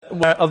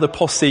our other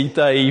posse,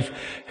 Dave,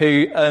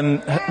 who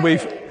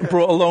we've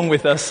brought along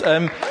with us,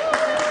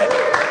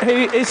 who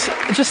is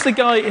just a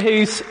guy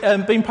who's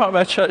been part of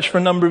our church for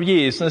a number of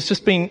years and has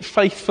just been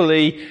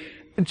faithfully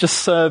just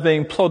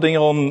serving, plodding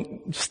on,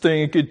 just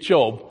doing a good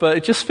job. But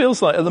it just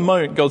feels like at the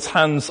moment God's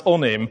hand's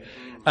on him,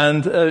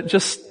 and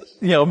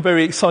I'm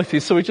very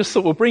excited. So we just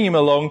thought we'll bring him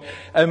along.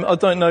 I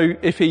don't know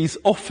if he's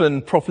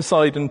often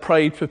prophesied and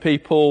prayed for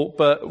people,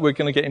 but we're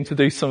going to get him to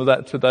do some of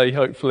that today,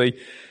 hopefully.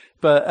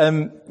 But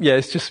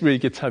it's just really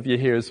good to have you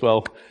here as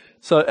well.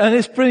 So, and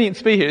it's brilliant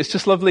to be here. It's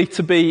just lovely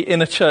to be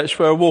in a church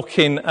where I walk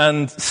in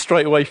and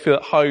straight away feel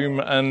at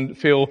home and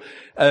feel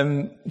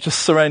just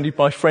surrounded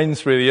by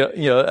friends, really.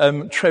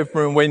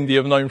 Trevor and Wendy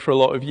I've known for a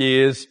lot of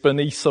years.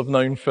 Bernice I've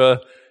known for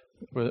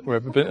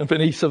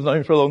Bernice I've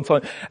known for a long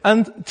time.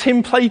 And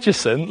Tim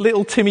Plagerson,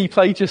 little Timmy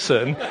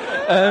Plagerson,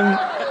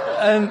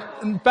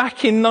 and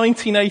back in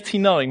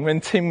 1989 when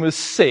Tim was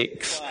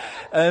 6,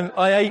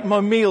 I ate my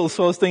meals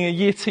while I was doing a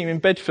year team in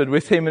Bedford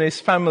with him and his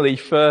family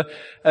for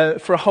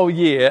a whole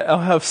year.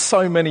 I have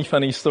so many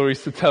funny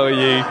stories to tell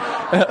you.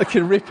 I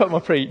could rip up my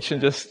preach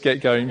and just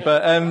get going.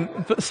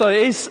 But so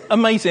it is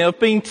amazing. I've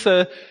been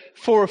to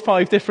 4 or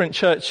 5 different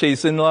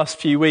churches in the last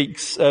few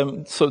weeks,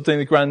 sort of doing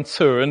the grand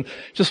tour, and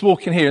just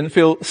walking here and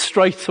feel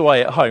straight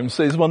away at home.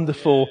 So it's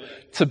wonderful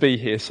to be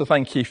here. So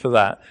thank you for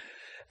that.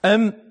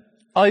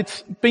 I'd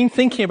been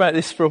thinking about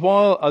this for a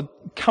while. I'd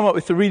come up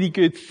with a really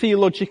good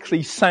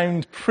theologically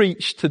sound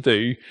preach to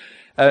do,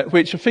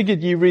 which I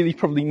figured you really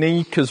probably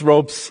need because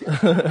Rob's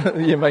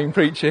your main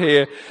preacher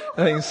here.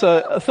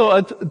 So I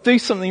thought I'd do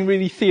something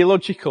really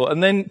theological.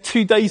 And then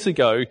 2 days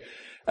ago,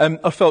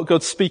 I felt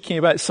God speaking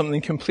about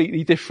something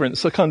completely different.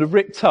 So I kind of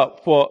ripped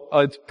up what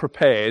I'd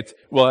prepared.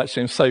 Well,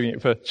 actually, I'm saving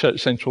it for Church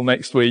Central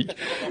next week.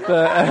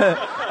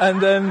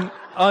 I'm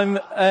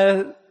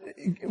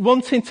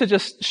wanting to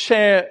just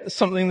share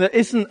something that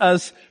isn't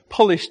as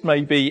polished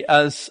maybe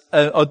as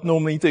I'd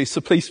normally do.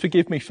 So please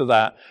forgive me for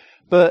that.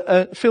 But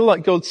I feel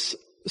like God's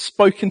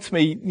spoken to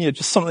me,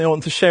 just something I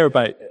want to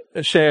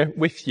share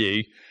with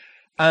you.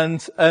 And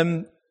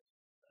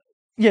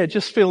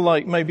just feel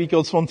like maybe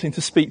God's wanting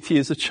to speak to you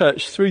as a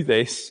church through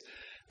this.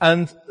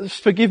 And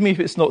forgive me if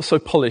it's not so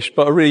polished,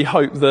 but I really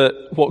hope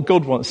that what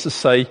God wants to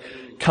say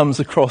comes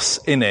across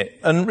in it.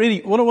 And really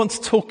what I want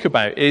to talk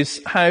about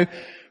is how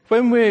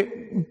when we're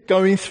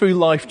going through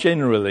life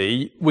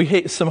generally, we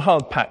hit some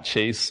hard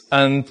patches,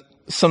 and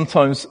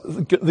sometimes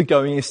the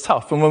going is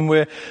tough. And when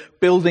we're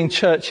building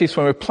churches,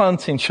 when we're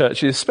planting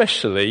churches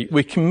especially,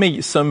 we can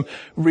meet some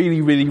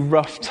really, really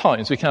rough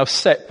times. We can have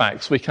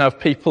setbacks. We can have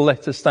people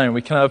let us down.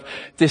 We can have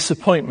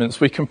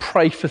disappointments. We can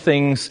pray for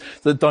things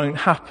that don't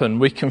happen.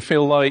 We can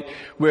feel like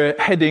we're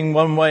heading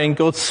one way and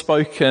God's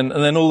spoken,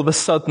 and then all of a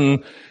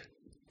sudden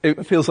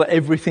it feels like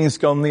everything's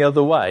gone the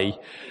other way.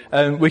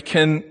 We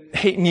can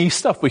hit new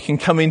stuff. We can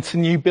come into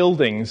new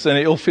buildings and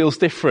it all feels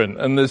different,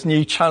 and there's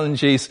new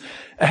challenges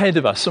ahead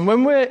of us. And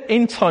when we're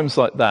in times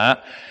like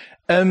that,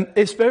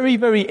 it's very,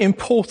 very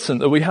important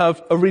that we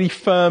have a really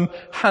firm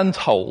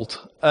handhold.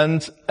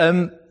 And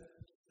I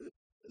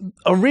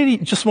really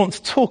just want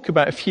to talk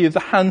about a few of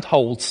the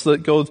handholds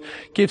that God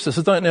gives us.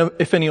 I don't know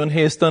if anyone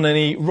here has done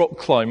any rock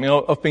climbing.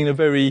 I've been a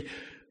very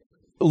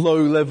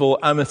low-level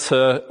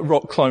amateur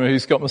rock climber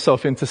who's got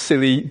myself into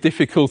silly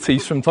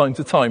difficulties from time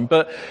to time.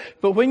 But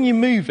when you're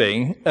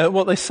moving,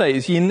 what they say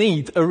is you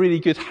need a really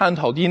good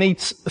handhold. You need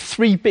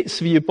 3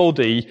 bits of your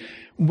body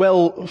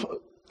well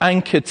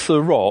anchored to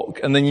the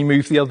rock, and then you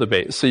move the other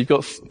bit. So you've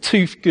got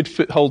 2 good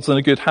footholds and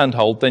a good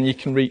handhold, then you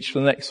can reach for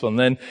the next one.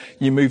 Then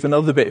you move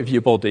another bit of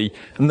your body,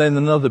 and then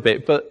another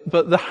bit. But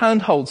the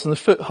handholds and the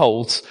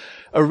footholds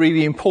are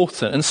really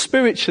important. And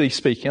spiritually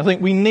speaking, I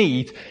think we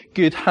need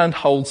good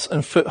handholds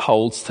and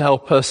footholds to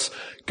help us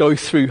go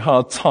through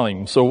hard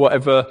times or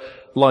whatever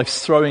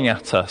life's throwing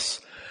at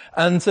us.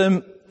 And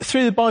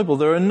through the Bible,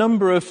 there are a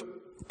number of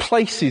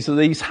places that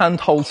these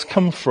handholds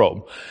come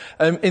from.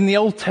 In the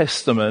Old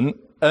Testament,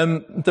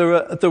 there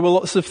were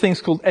lots of things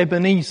called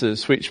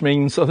Ebenezers, which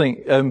means, I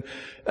think,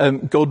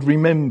 God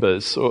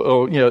remembers,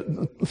 or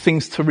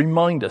things to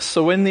remind us.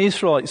 So when the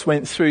Israelites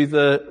went through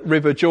the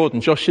River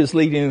Jordan, Joshua's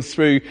leading them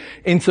through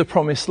into the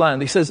Promised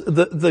Land. He says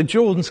the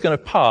Jordan's going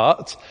to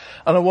part,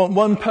 and I want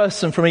one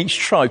person from each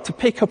tribe to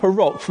pick up a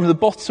rock from the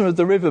bottom of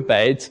the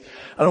riverbed,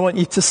 and I want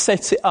you to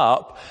set it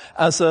up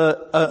as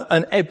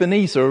an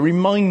Ebenezer, a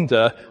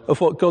reminder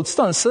of what God's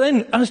done. So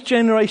then, as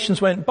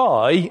generations went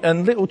by,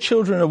 and little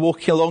children are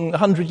walking along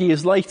 100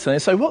 years later, and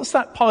they say, "What's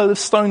that pile of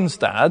stones,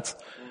 Dad?"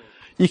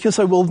 You can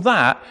say, well,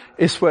 that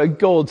is where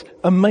God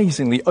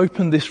amazingly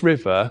opened this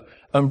river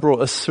and brought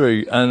us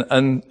through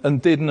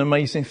and did an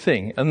amazing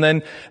thing. And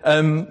then,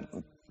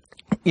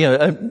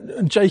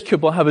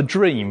 Jacob will have a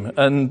dream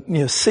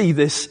and, see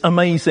this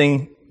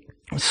amazing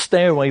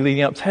stairway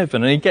leading up to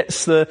heaven. And he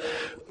gets the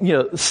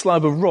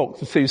slab of rock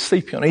that he was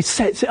sleeping on. He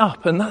sets it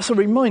up, and that's a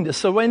reminder.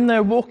 So when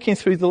they're walking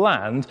through the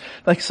land,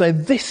 they can say,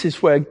 this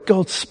is where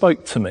God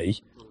spoke to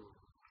me.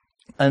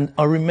 And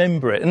I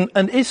remember it.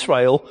 And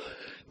Israel,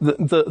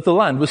 the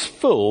land was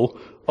full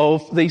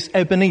of these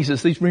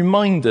Ebenezers, these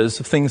reminders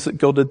of things that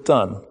God had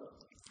done.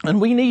 And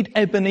we need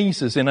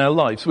Ebenezers in our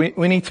lives. We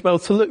need to be able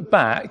to look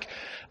back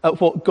at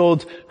what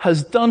God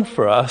has done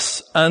for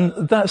us, and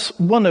that's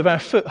one of our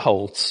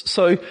footholds.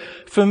 So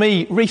for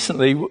me,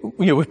 recently,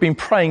 we've been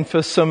praying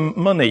for some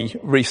money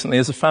recently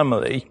as a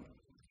family,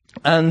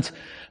 and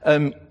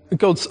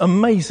God's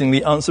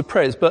amazingly answered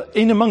prayers, but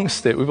in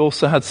amongst it, we've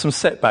also had some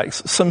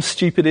setbacks. Some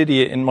stupid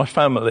idiot in my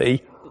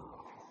family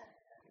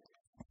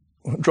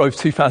drove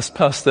too fast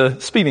past a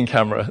speeding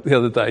camera the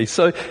other day.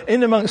 So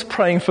in amongst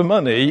praying for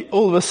money,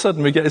 all of a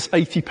sudden we get this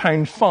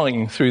 £80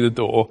 fine through the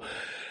door.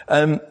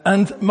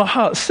 And my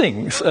heart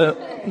sinks.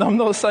 I'm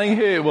not saying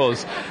who it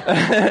was.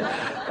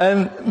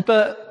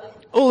 But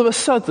all of a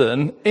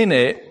sudden, in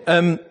it,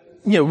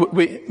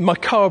 my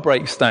car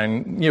breaks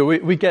down.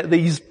 We get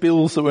these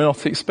bills that we're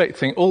not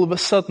expecting. All of a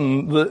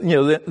sudden,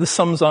 the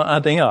sums aren't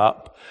adding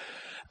up.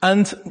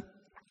 And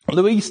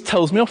Louise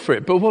tells me off for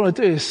it, but what I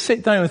do is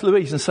sit down with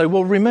Louise and say,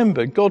 well,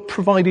 remember, God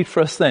provided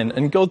for us then,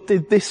 and God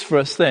did this for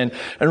us then,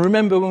 and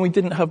remember when we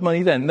didn't have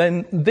money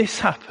then this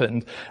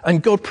happened,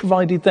 and God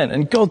provided then,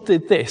 and God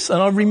did this.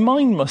 And I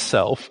remind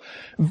myself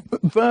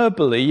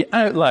verbally,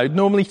 out loud,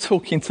 normally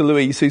talking to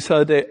Louise, who's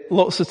heard it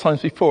lots of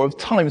times before, of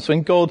times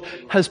when God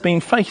has been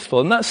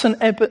faithful. And that's an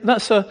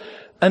Ebenezer,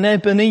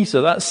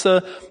 that's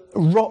a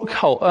rock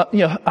hold,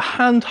 a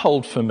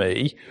handhold for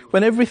me.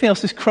 When everything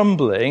else is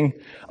crumbling,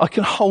 I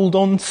can hold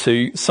on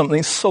to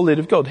something solid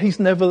of God. He's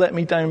never let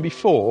me down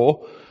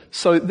before.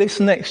 So this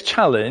next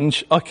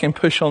challenge I can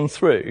push on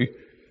through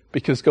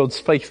because God's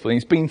faithful.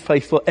 He's been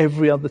faithful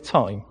every other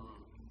time.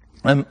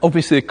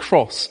 Obviously the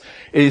cross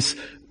is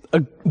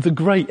the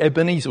great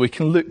Ebenezer. We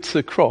can look to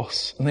the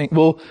cross and think,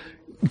 well,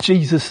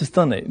 Jesus has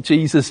done it.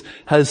 Jesus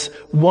has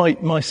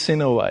wiped my sin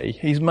away.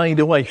 He's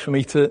made a way for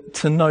me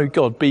to know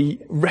God, be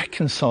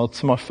reconciled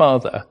to my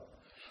Father.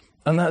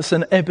 And that's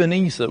an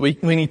Ebenezer we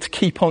need to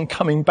keep on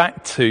coming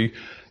back to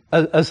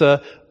as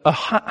a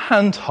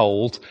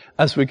handhold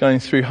as we're going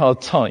through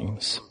hard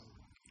times.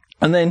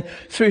 And then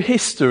through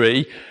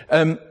history,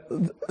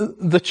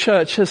 the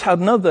church has had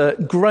another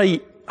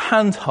great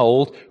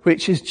handhold,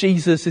 which is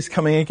Jesus is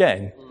coming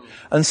again.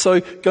 And so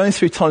going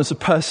through times of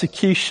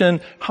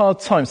persecution, hard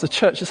times, the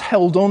church has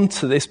held on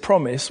to this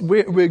promise.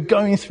 We're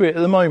going through it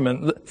at the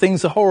moment.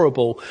 Things are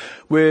horrible.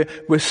 We're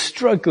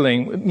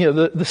struggling,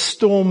 the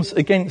storms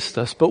against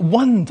us. But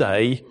one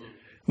day,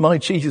 my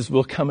Jesus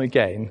will come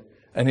again,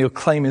 and he'll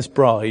claim his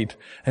bride,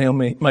 and he'll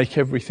make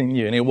everything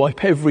new, and he'll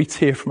wipe every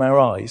tear from our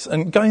eyes.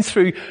 And going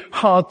through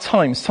hard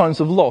times, times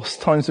of loss,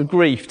 times of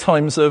grief,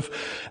 times of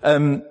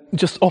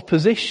just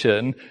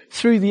opposition,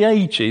 through the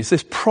ages,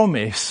 this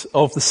promise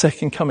of the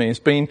second coming has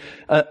been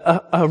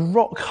a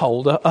rock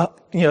hold,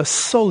 a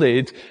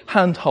solid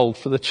handhold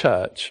for the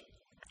church.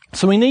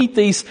 So we need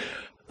these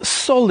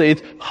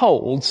solid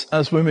holds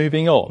as we're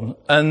moving on.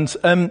 And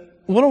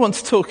what I want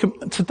to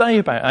talk today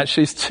about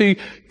actually is two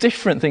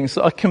different things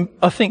that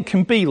I think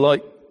can be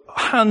like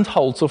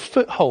handholds or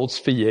footholds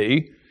for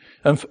you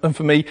and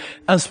for me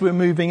as we're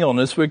moving on,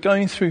 as we're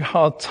going through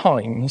hard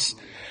times.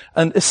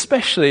 And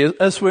especially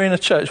as we're in a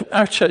church,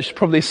 our church is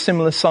probably a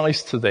similar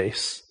size to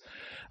this.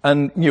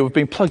 And, we've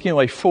been plugging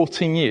away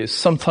 14 years.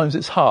 Sometimes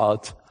it's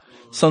hard.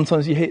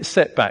 Sometimes you hit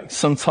setbacks.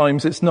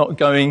 Sometimes it's not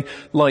going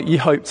like you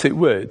hoped it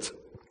would.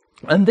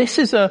 And this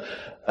is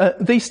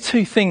these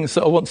two things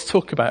that I want to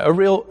talk about are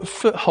real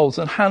footholds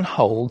and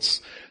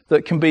handholds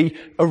that can be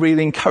a real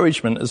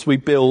encouragement as we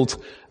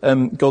build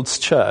God's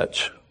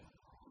church.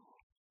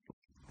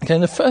 Okay,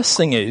 and the first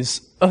thing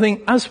is, I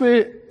think as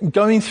we're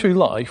going through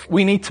life,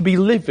 we need to be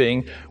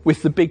living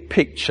with the big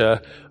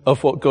picture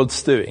of what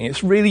God's doing.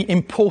 It's really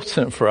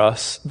important for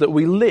us that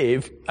we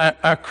live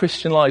our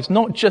Christian lives,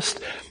 not just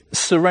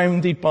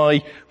surrounded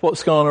by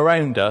what's going on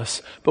around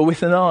us, but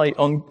with an eye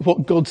on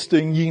what God's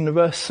doing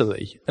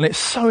universally. And it's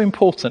so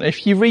important.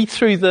 If you read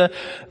through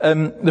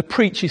the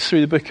preachers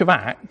through the book of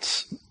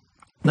Acts,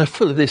 they're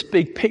full of this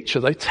big picture.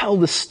 They tell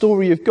the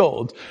story of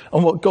God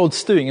and what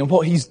God's doing and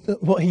what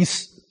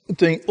he's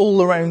doing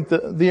all around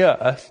the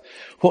earth,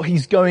 what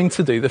he's going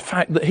to do, the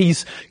fact that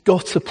he's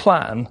got a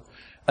plan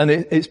and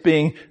it's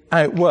being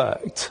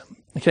outworked.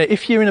 Okay,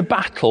 if you're in a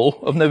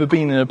battle, I've never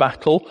been in a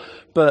battle,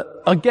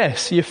 but I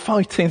guess you're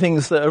fighting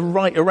things that are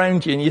right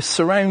around you and you're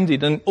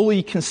surrounded and all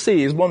you can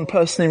see is one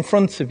person in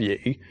front of you.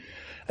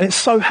 And it's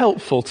so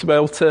helpful to be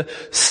able to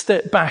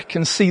step back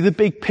and see the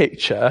big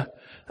picture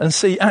and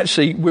see,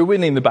 actually, we're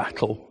winning the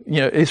battle.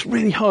 It's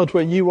really hard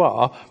where you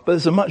are, but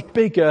there's a much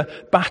bigger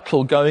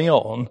battle going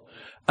on.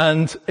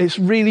 And it's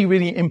really,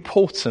 really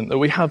important that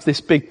we have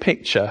this big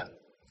picture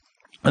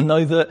and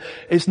know that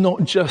it's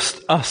not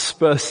just us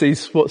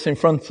versus what's in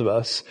front of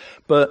us,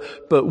 but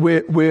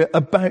we're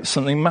about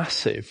something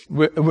massive.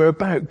 We're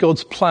about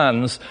God's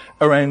plans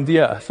around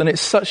the earth. And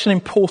it's such an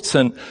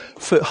important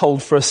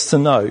foothold for us to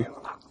know.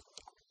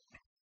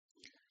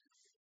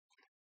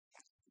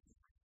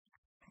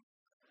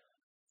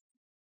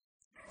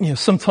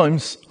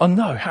 Sometimes I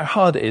know how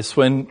hard it is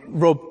when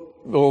Rob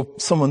or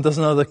someone does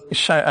another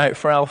shout out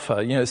for Alpha,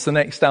 it's the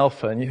next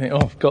Alpha, and you think,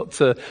 I've got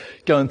to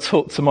go and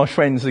talk to my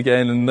friends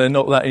again, and they're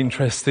not that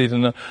interested,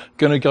 and I'm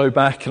going to go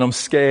back, and I'm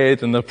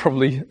scared, and they'll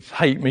probably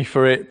hate me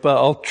for it, but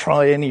I'll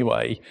try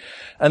anyway.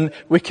 And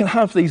we can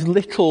have these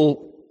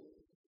little,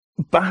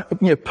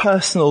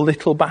 personal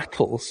little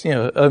battles,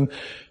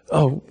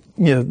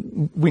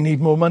 we need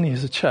more money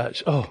as a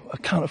church. Oh, I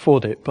can't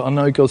afford it, but I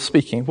know God's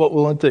speaking. What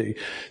will I do?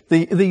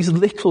 These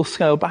little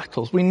scale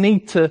battles. We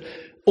need to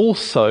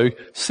also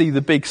see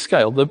the big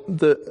scale,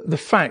 the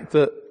fact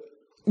that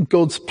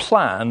God's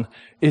plan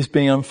is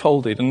being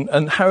unfolded,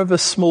 and however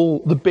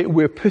small the bit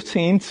we're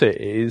putting into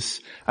it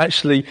is,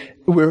 actually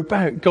we're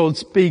about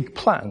God's big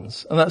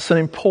plans, and that's an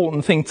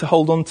important thing to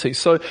hold on to.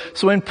 So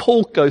when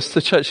Paul goes to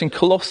the church in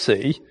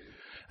Colossae,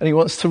 and he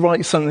wants to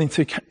write something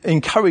to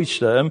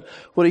encourage them,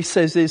 what he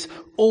says is,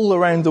 all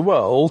around the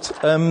world,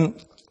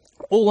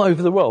 all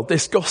over the world,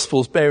 this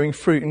gospel's bearing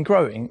fruit and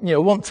growing. I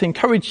want to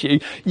encourage you.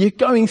 You're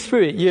going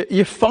through it.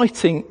 You're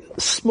fighting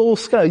small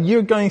scale.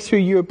 You're going through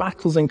your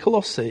battles in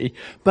Colossae,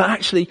 but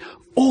actually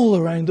all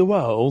around the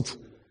world,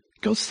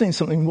 God's doing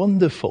something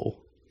wonderful.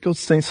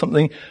 God's doing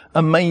something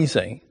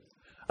amazing.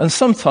 And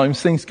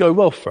sometimes things go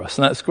well for us,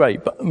 and that's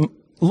great, but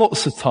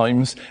lots of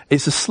times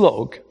it's a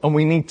slog, and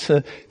we need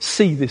to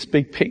see this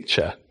big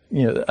picture,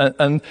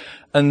 and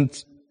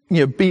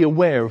be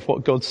aware of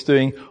what God's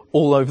doing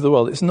all over the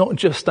world. It's not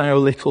just our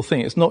little thing.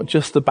 It's not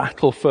just the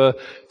battle for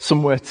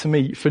somewhere to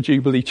meet for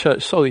Jubilee Church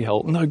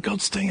Solihull. No,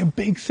 God's doing a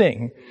big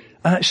thing.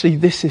 And actually,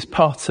 this is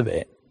part of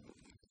it.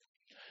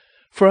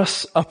 For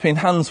us up in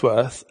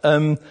Handsworth,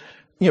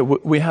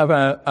 we have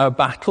our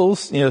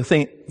battles.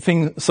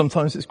 Things,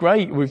 sometimes it's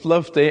great. We've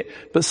loved it,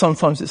 but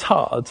sometimes it's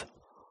hard.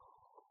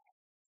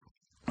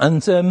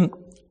 And,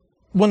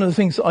 one of the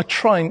things that I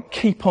try and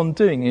keep on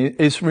doing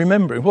is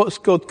remembering what's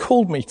God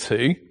called me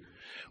to.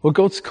 Well,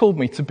 God's called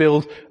me to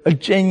build a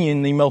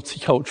genuinely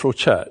multicultural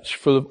church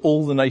full of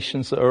all the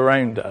nations that are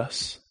around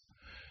us.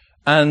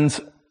 And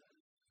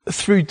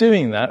through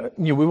doing that,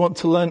 we want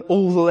to learn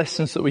all the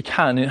lessons that we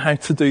can in how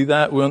to do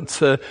that. We want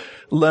to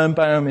learn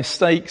by our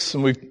mistakes,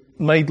 and we've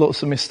made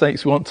lots of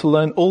mistakes. We want to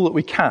learn all that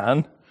we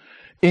can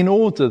in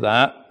order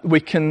that we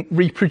can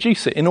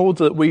reproduce it, in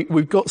order that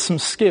we've got some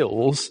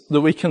skills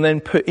that we can then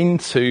put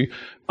into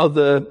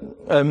other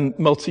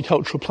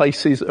multicultural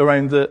places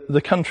around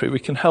the country. We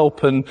can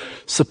help and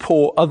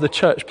support other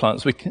church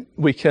plants.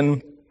 We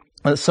can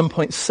at some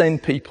point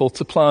send people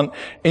to plant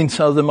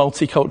into other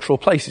multicultural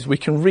places. We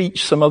can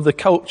reach some other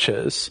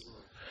cultures.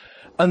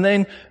 And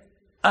then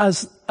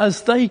as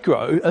they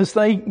grow, as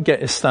they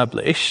get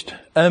established,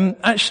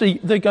 actually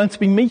they're going to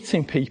be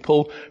meeting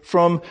people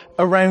from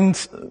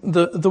around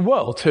the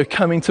world who are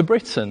coming to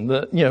Britain,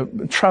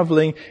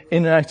 travelling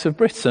in and out of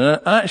Britain.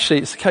 And actually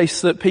it's the case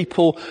that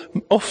people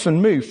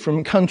often move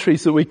from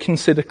countries that we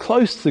consider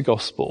close to the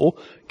gospel,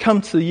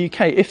 come to the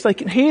UK. If they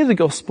can hear the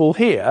gospel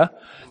here,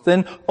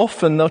 then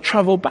often they'll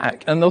travel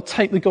back and they'll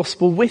take the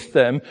gospel with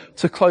them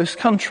to close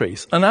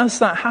countries. And as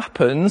that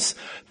happens,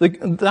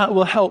 that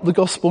will help the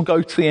gospel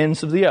go to the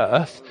ends of the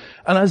earth.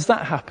 And as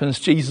that happens,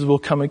 Jesus will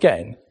come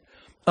again.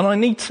 And I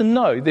need to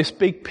know this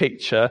big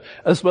picture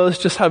as well as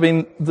just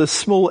having the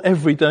small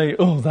everyday,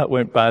 that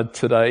went bad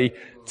today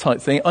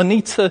type thing. I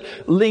need to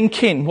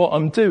link in what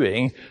I'm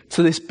doing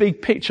to this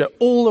big picture.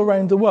 All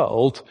around the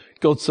world,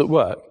 God's at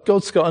work.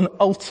 God's got an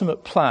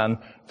ultimate plan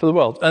for the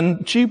world.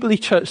 And Jubilee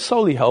Church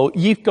Solihull,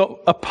 you've got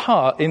a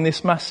part in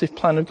this massive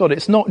plan of God.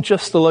 It's not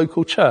just the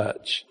local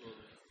church.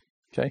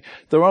 Okay.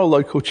 There are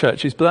local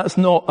churches, but that's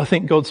not, I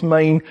think, God's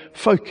main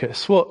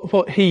focus.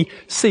 What he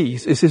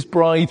sees is his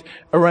bride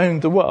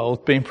around the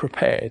world being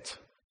prepared.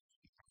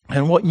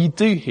 And what you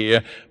do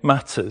here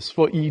matters.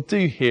 What you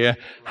do here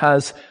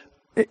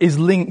is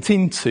linked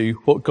into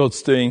what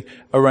God's doing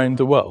around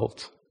the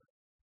world.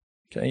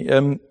 Okay.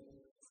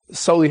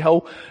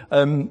 Solihull,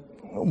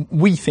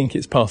 we think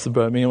it's part of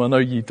Birmingham. I know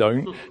you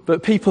don't.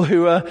 But people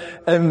who are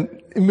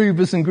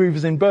movers and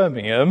groovers in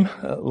Birmingham,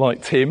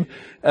 like Tim,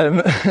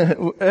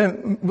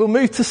 will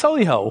move to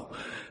Solihull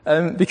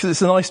because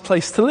it's a nice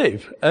place to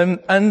live.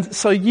 And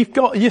so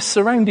you're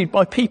surrounded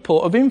by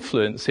people of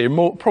influence here,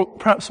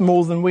 perhaps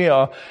more than we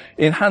are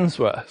in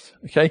Handsworth.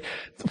 Okay,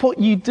 what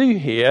you do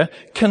here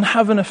can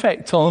have an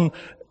effect on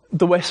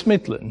the West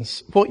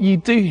Midlands. What you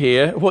do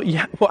here,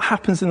 what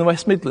happens in the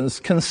West Midlands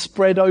can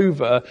spread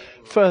over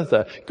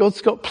further. God's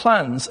got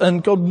plans,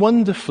 and God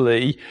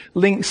wonderfully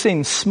links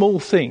in small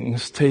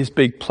things to his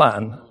big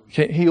plan.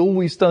 Okay? He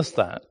always does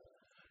that.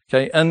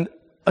 Okay? And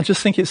I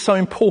just think it's so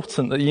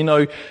important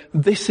that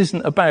this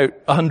isn't about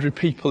 100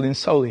 people in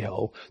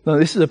Solihull. No,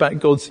 this is about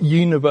God's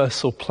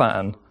universal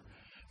plan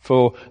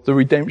for the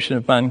redemption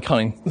of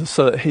mankind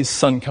so that his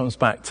son comes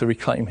back to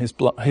reclaim his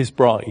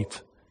bride.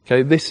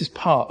 Okay, this is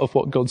part of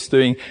what God's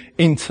doing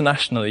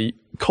internationally,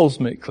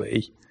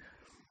 cosmically.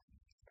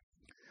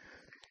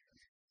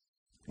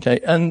 Okay,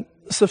 and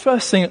so the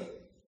first thing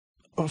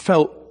I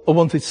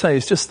wanted to say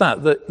is just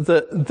that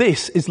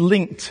this is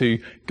linked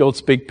to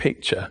God's big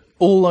picture.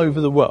 All over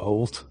the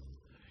world,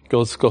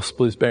 God's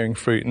gospel is bearing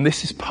fruit, and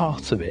this is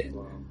part of it.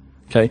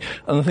 Okay?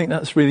 And I think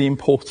that's really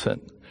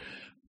important.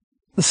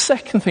 The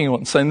second thing I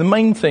want to say, and the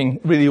main thing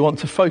really I want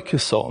to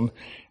focus on,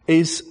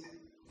 is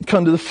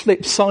kind of the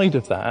flip side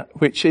of that,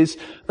 which is,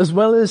 as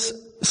well as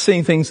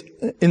seeing things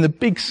in the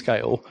big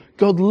scale,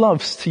 God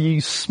loves to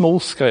use small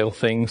scale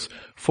things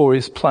for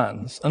his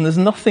plans. And there's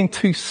nothing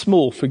too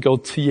small for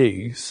God to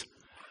use.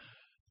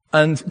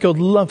 And God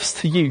loves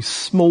to use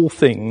small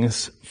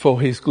things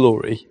for his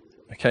glory.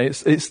 Okay,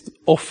 it's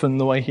often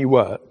the way he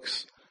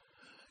works.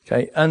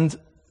 Okay, and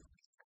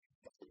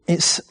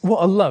what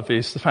I love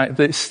is the fact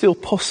that it's still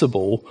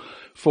possible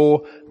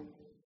for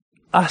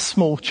a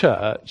small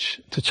church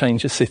to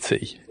change a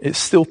city. It's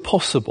still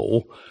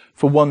possible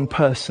for one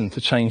person to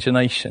change a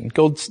nation.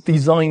 God's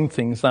designed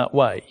things that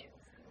way.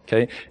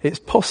 Okay, it's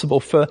possible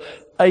for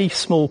a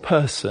small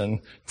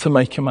person to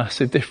make a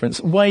massive difference,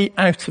 way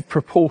out of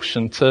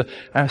proportion to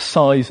our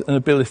size and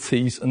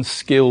abilities and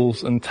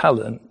skills and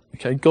talent.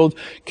 Okay, God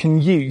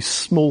can use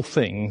small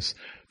things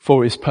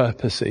for his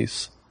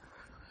purposes.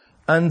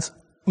 And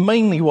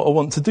mainly what I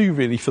want to do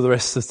really for the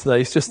rest of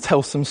today is just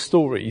tell some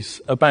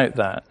stories about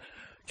that.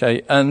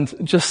 Okay, and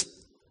just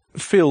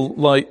feel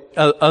like,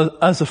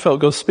 as I felt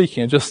God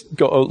speaking, I just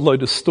got a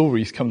load of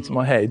stories come to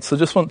my head. So I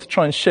just want to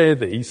try and share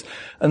these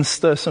and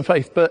stir some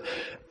faith. But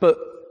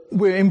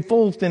we're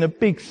involved in a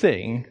big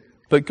thing,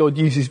 but God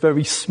uses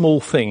very small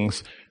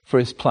things for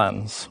his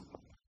plans.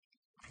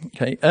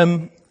 Okay,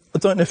 I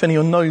don't know if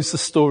anyone knows the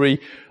story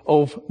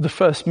of the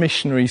first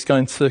missionaries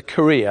going to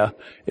Korea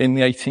in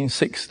the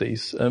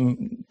 1860s.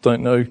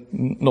 Don't know,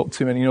 not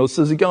too many knows.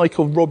 There's a guy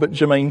called Robert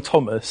Jermaine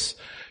Thomas,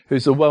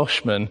 who's a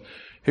Welshman,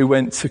 who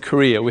went to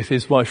Korea with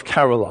his wife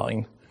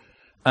Caroline.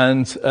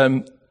 And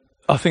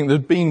I think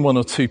there'd been one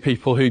or two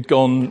people who'd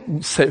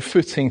gone, set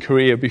foot in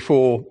Korea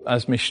before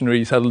as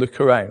missionaries, had a look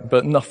around,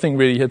 but nothing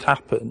really had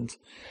happened.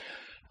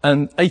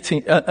 And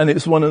it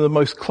was one of the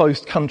most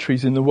closed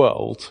countries in the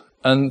world.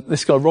 And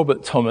this guy,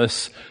 Robert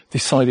Thomas,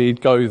 decided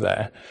he'd go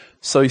there.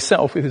 So he set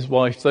off with his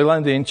wife. They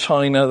landed in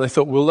China. They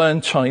thought, we'll learn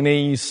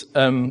Chinese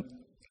on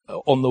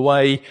the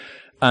way,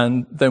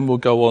 and then we'll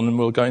go on and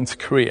we'll go into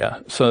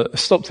Korea. So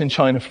stopped in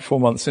China for 4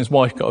 months, and his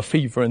wife got a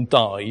fever and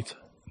died.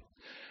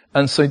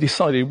 And so he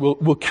decided,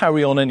 we'll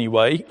carry on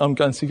anyway. I'm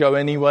going to go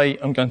anyway.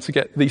 I'm going to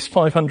get these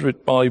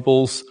 500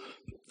 Bibles,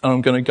 and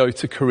I'm going to go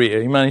to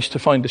Korea. He managed to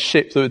find a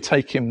ship that would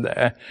take him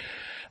there.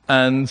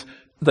 And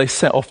they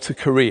set off to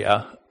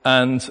Korea.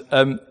 And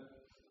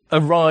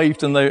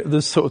arrived, and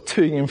there's sort of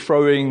toing and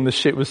froing. The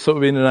ship was sort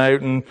of in and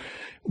out and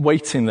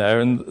waiting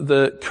there. And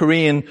the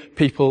Korean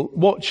people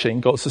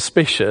watching got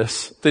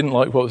suspicious, didn't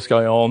like what was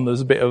going on. There was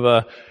a bit of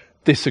a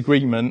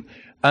disagreement.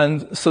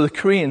 And so the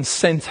Koreans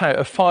sent out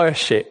a fire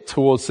ship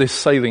towards this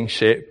sailing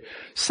ship,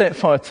 set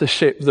fire to the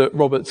ship that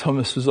Robert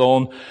Thomas was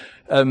on.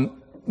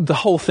 The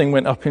whole thing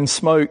went up in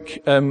smoke.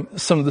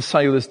 Some of the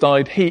sailors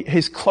died.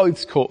 His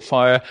clothes caught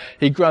fire.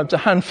 He grabbed a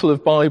handful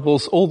of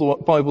Bibles, all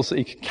the Bibles that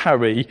he could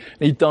carry, and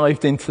he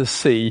dived into the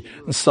sea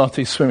and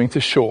started swimming to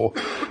shore.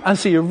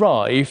 As he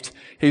arrived,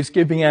 he was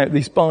giving out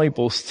these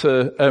Bibles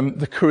to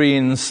the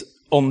Koreans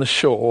on the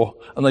shore,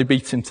 and they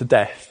beat him to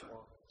death.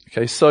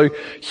 Okay, so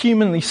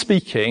humanly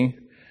speaking,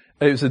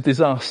 it was a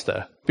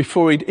disaster.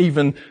 Before he'd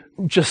even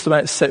just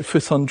about set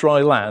foot on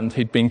dry land,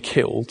 he'd been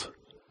killed.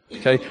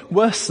 Okay.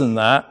 Worse than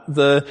that,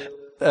 the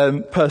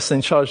person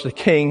in charge, the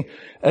king,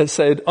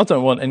 said, I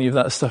don't want any of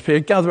that stuff here.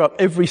 Gather up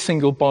every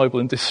single Bible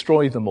and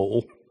destroy them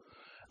all.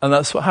 And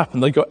that's what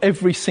happened. They got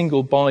every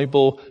single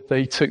Bible that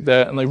he took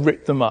there and they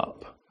ripped them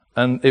up.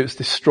 And it was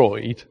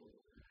destroyed.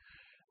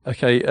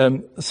 Okay.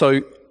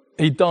 So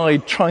he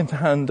died trying to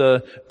hand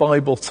a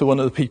Bible to one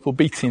of the people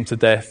beating him to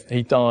death.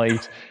 He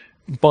died.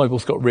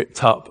 Bibles got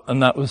ripped up.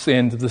 And that was the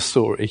end of the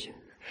story.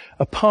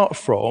 Apart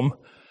from,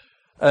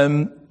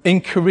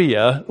 in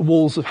Korea,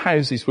 walls of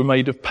houses were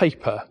made of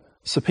paper.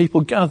 So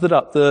people gathered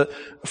up the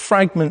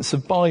fragments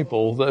of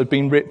Bible that had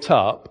been ripped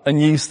up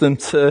and used them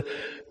to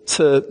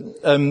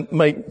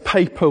make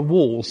paper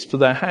walls for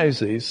their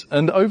houses.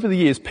 And over the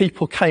years,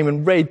 people came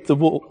and read the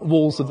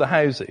walls of the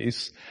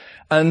houses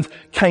and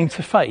came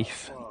to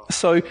faith.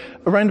 So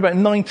around about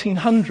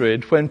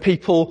 1900, when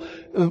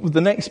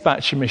the next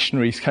batch of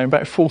missionaries came,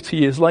 about 40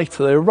 years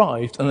later, they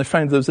arrived and they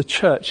found there was a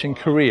church in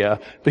Korea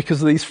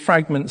because of these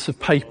fragments of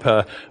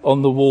paper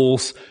on the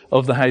walls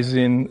of the houses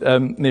in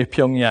near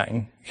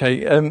Pyongyang.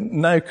 Okay,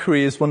 now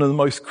Korea is one of the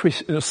most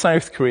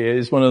South Korea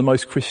is one of the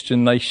most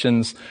Christian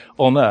nations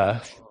on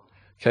earth.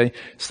 Okay,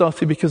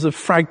 started because of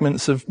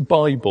fragments of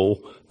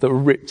Bible that were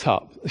ripped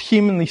up.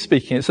 Humanly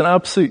speaking, it's an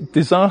absolute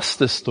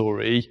disaster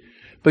story.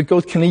 But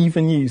God can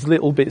even use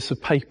little bits of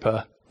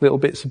paper, little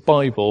bits of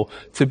Bible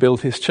to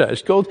build his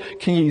church. God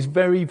can use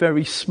very,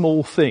 very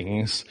small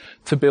things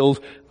to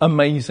build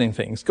amazing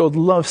things. God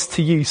loves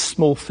to use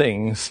small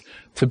things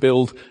to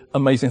build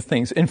amazing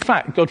things. In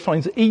fact, God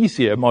finds it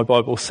easier, my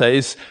Bible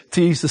says,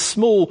 to use the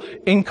small,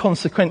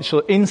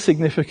 inconsequential,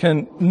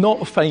 insignificant,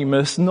 not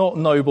famous, not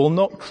noble,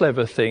 not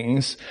clever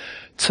things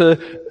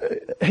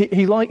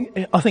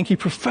I think he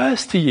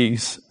prefers to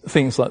use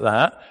things like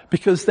that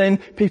because then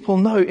people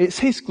know it's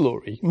his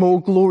glory.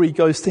 More glory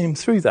goes to him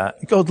through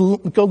that. God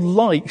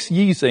likes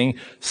using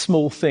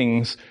small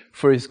things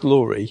for his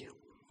glory.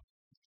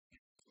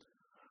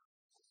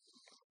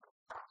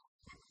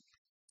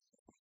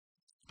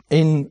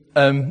 In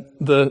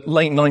the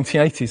late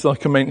 1980s,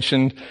 like I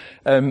mentioned,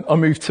 I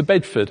moved to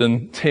Bedford,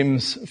 and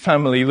Tim's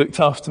family looked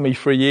after me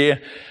for a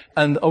year.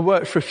 And I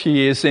worked for a few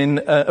years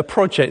in a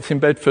project in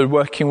Bedford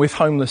working with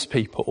homeless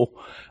people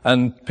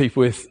and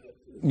people with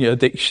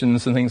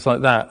addictions and things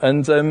like that.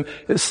 And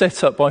it's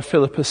set up by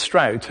Philippa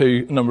Stroud,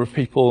 who a number of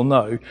people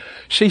know.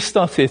 She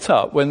started it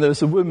up when there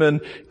was a woman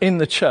in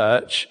the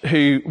church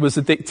who was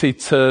addicted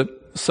to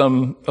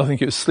some, I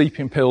think it was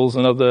sleeping pills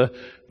and other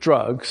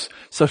drugs.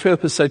 So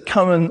Philippa said,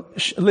 come and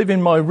live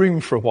in my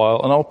room for a while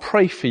and I'll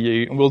pray for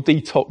you and we'll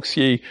detox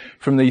you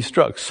from these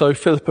drugs. So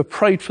Philippa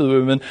prayed for the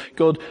woman.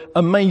 God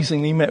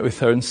amazingly met with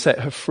her and set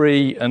her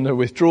free, and her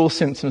withdrawal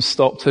symptoms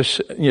stopped.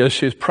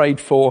 She was prayed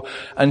for,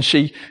 and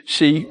she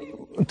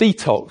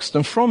detoxed.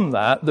 And from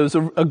that, there was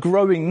a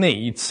growing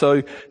need.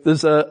 So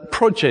there's a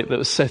project that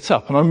was set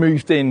up, and I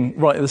moved in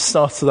right at the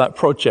start of that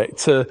project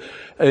to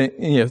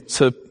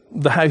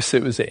the house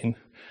it was in.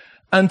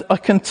 And I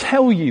can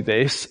tell you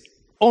this,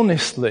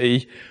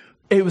 honestly,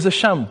 it was a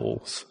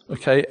shambles,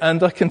 okay?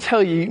 And I can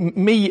tell you,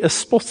 me, a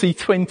spotty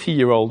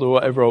 20-year-old or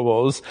whatever I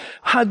was,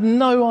 had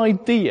no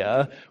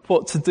idea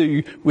what to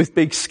do with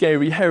big,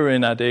 scary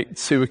heroin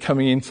addicts who were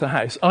coming into the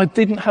house. I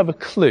didn't have a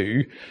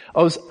clue.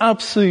 I was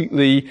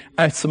absolutely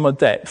out of my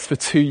depth for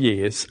 2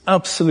 years.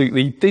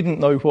 Absolutely didn't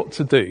know what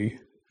to do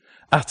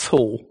at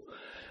all.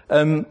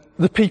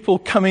 The people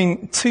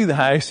coming to the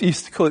house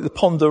used to call it the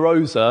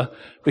Ponderosa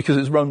because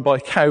it was run by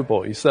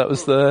cowboys. That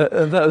was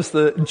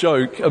the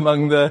joke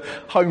among the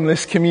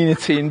homeless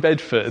community in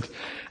Bedford.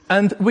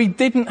 And we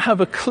didn't have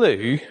a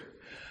clue,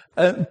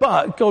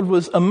 but God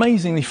was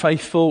amazingly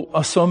faithful.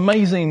 I saw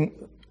amazing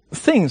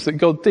things that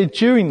God did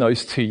during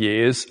those 2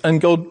 years, and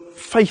God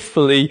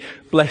faithfully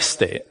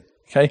blessed it.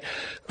 Okay.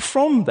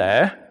 From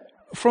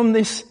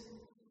this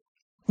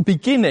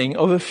beginning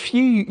of a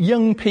few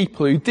young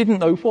people who didn't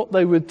know what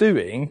they were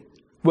doing,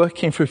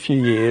 working for a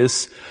few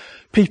years,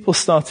 people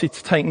started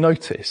to take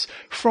notice.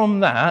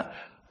 From that,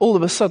 all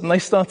of a sudden, they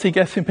started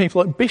getting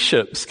people like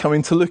bishops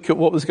coming to look at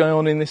what was going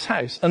on in this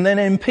house. And then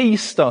MPs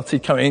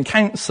started coming, and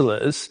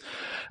councillors,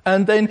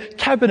 and then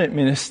cabinet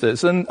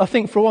ministers. And I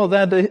think for a while they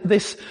had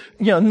this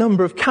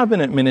number of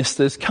cabinet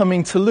ministers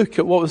coming to look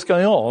at what was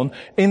going on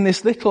in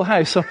this little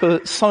house up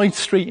a side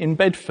street in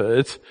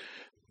Bedford,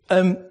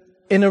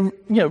 in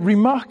a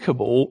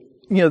remarkable,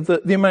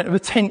 the amount of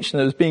attention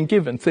that was being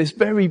given to this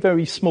very,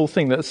 very small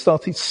thing that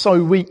started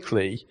so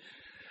weakly.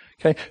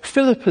 Okay.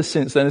 Philippa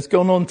since then has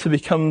gone on to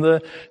become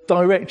the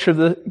director of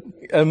the,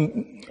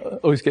 I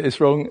always get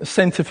this wrong,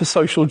 Centre for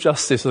Social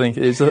Justice, I think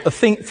it is, a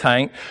think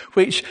tank,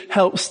 which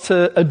helps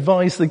to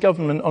advise the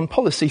government on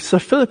policy. So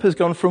Philippa's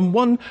gone from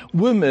one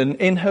woman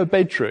in her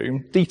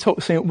bedroom,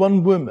 detoxing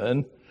one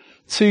woman,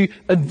 to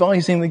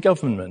advising the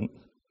government.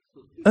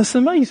 That's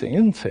amazing,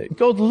 isn't it?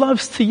 God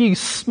loves to use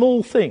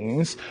small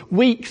things,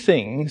 weak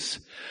things,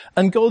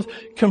 and God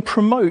can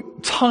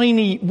promote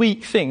tiny,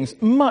 weak things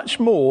much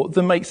more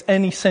than makes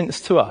any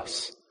sense to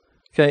us.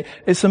 Okay?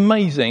 It's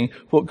amazing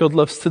what God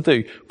loves to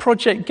do.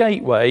 Project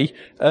Gateway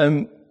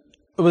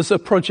was a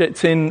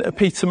project in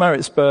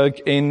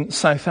Pietermaritzburg in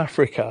South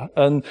Africa,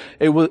 and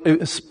it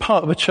was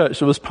part of a church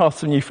that was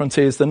part of New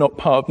Frontiers. They're not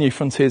part of New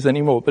Frontiers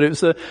anymore, but it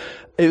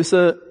was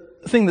a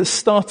thing that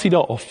started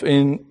off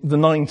in the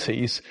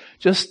 90s,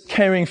 just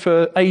caring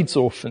for AIDS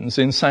orphans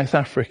in South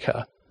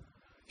Africa.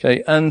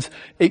 Okay, and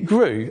it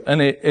grew,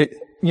 and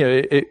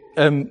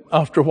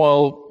after a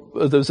while,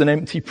 there was an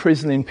empty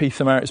prison in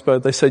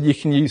Pietermaritzburg. They said, you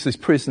can use this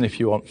prison if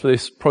you want for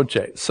this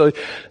project. So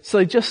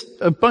just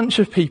a bunch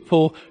of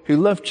people who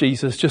loved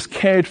Jesus just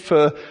cared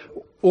for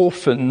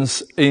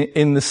orphans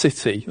in the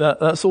city.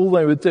 That's all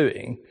they were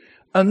doing.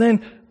 And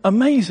then,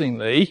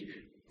 amazingly,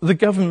 the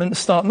government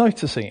start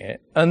noticing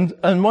it. And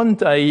one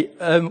day,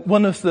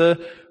 one of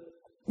the,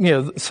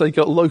 so they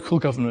got local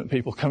government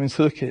people coming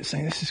to look at it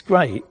saying, this is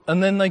great.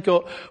 And then they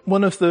got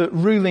one of the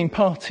ruling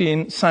party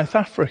in South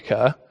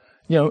Africa,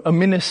 a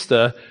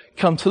minister,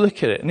 come to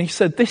look at it. And he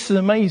said, this is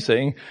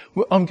amazing.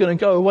 I'm going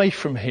to go away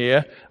from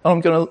here.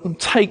 I'm going to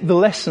take the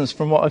lessons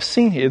from what I've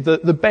seen here,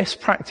 the best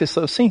practice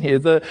that I've seen here,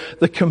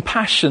 the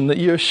compassion that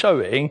you're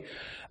showing,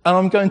 and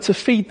I'm going to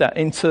feed that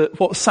into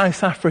what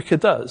South Africa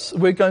does.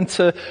 We're going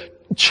to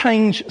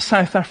change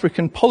South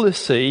African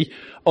policy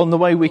on the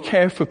way we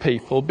care for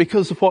people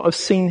because of what I've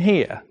seen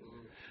here.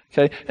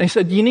 Okay. And he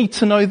said, you need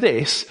to know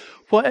this.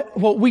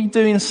 What we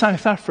do in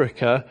South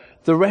Africa,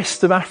 the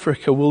rest of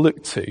Africa will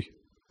look to.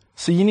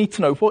 So you need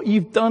to know what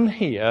you've done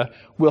here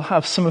will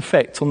have some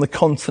effect on the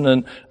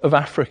continent of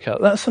Africa.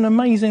 That's an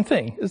amazing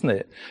thing, isn't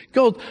it?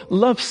 God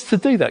loves to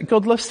do that.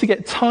 God loves to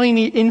get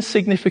tiny,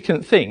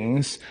 insignificant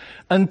things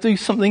and do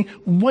something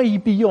way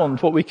beyond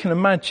what we can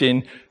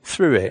imagine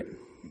through it.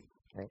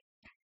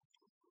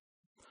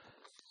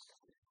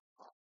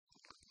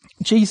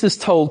 Jesus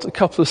told a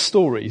couple of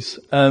stories.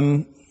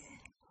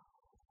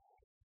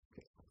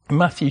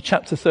 Matthew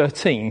chapter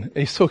 13,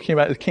 he's talking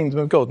about the kingdom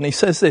of God, and he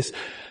says this.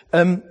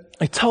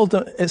 He told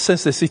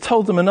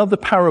them another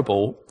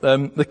parable.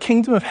 The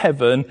kingdom of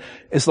heaven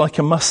is like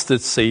a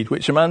mustard seed,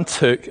 which a man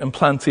took and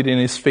planted in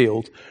his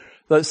field.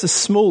 Though it's the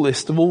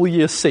smallest of all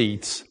your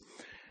seeds.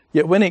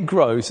 Yet when it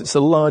grows, it's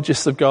the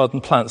largest of garden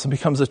plants and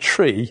becomes a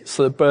tree,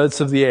 so that birds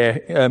of the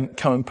air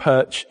come and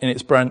perch in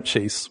its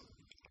branches.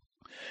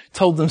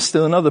 Told them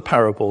still another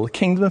parable. The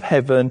kingdom of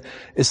heaven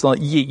is like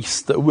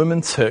yeast that a woman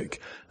took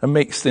and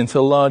mixed into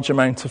a large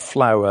amount of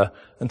flour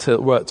until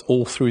it worked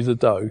all through the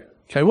dough.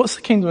 Okay, what's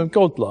the kingdom of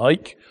God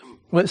like?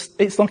 Well,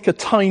 it's like a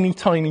tiny,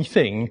 tiny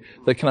thing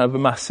that can have a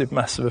massive,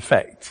 massive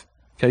effect.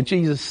 Okay,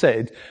 Jesus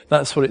said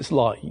that's what it's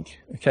like.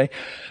 Okay,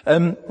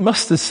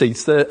 mustard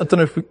seeds. I don't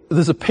know if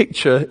there's a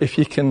picture. If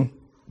you can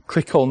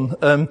click on,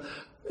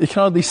 you can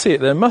hardly see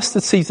it there.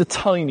 Mustard seeds are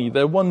tiny.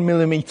 They're 1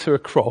 millimeter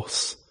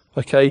across.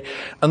 Okay,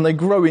 and they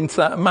grow into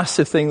that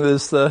massive thing.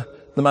 There's the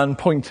man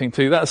pointing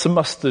to. That's a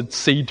mustard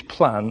seed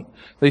plant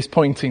that he's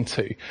pointing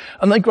to,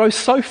 and they grow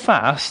so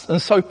fast and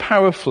so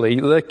powerfully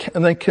that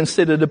they're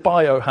considered a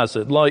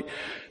biohazard, like.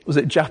 Was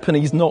it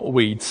Japanese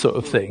knotweed sort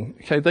of thing?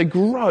 Okay, they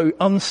grow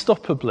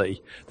unstoppably.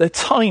 They're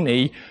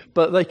tiny,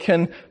 but they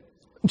can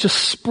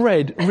just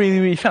spread really,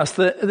 really fast.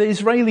 The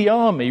Israeli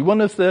army, one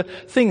of the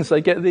things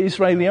they get the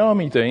Israeli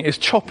army doing is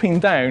chopping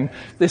down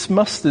this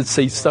mustard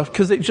seed stuff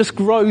because it just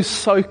grows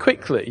so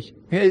quickly.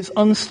 It's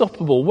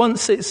unstoppable.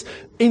 Once it's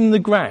in the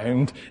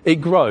ground,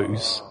 it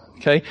grows.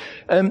 Okay,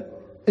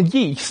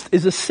 yeast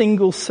is a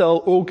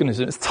single-cell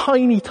organism. It's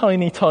tiny,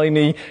 tiny,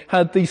 tiny.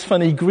 Had these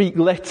funny Greek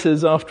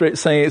letters after it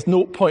saying it's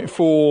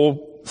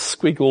 0.4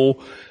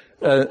 squiggle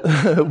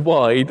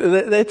wide.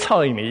 They're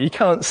tiny. You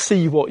can't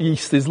see what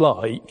yeast is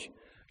like.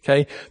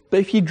 Okay, but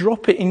if you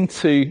drop it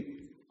into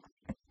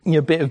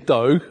a bit of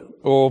dough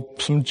or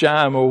some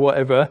jam or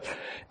whatever,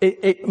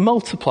 it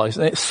multiplies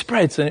and it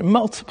spreads and it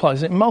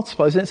multiplies and it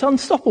multiplies and it's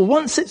unstoppable.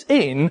 Once it's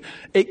in,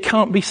 it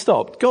can't be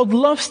stopped. God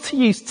loves to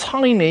use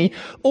tiny,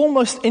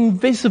 almost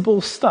invisible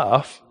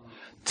stuff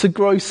to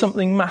grow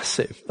something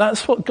massive.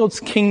 That's what God's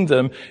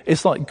kingdom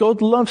is like.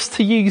 God loves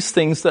to use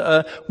things that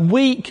are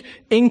weak,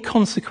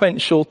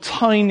 inconsequential,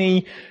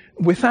 tiny,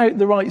 without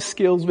the right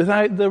skills,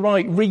 without the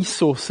right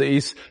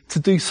resources to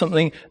do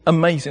something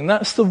amazing.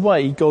 That's the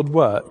way God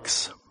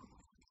works.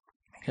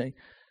 Okay.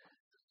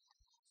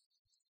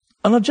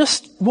 And I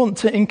just want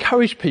to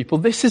encourage people,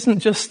 this isn't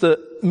just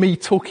me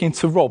talking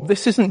to Rob.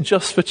 This isn't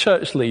just for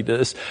church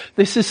leaders.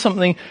 This is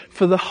something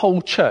for the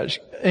whole church.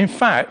 In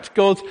fact,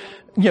 God,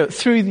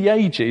 through the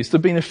ages, there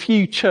have been a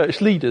few church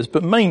leaders,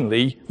 but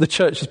mainly the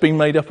church has been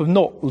made up of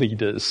not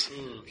leaders.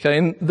 Okay,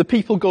 and the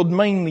people God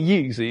mainly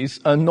uses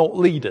are not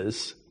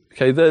leaders.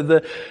 Okay, they're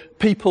the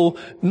people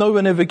no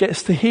one ever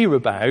gets to hear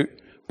about,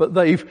 but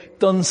they've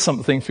done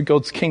something for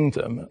God's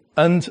kingdom.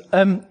 And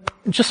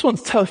just want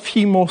to tell a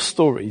few more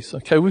stories.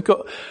 Okay, we've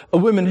got a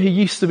woman who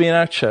used to be in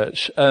our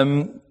church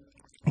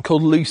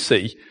called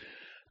Lucy,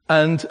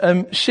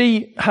 and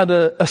she had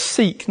a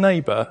Sikh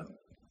neighbour,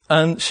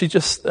 and she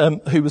just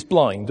who was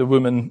blind, a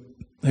woman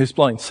who's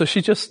blind. So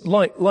she just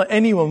like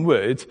anyone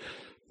would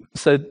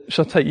said,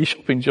 "Shall I take you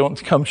shopping? Do you want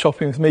to come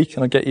shopping with me?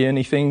 Can I get you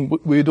anything?"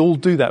 We'd all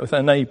do that with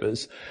our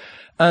neighbours,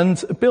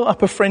 and built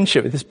up a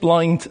friendship with this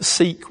blind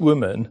Sikh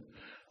woman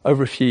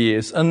over a few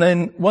years. And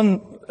then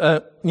one,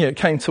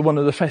 came to one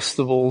of the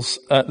festivals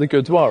at the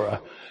Gurdwara.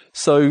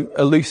 So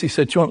Lucy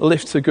said, "Do you want a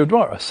lift to the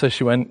Gurdwara?" So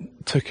she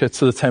went, took her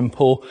to the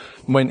temple,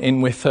 went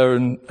in with her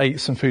and ate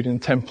some food in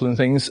the temple and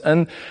things.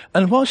 And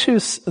while she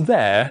was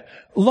there,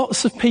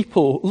 lots of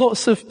people,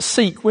 lots of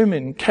Sikh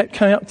women kept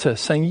coming up to her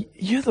saying,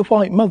 "You're the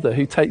white mother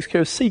who takes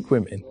care of Sikh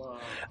women."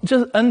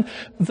 Wow.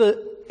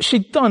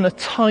 She'd done a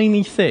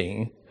tiny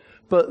thing,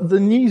 but the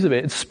news of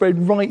it had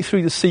spread right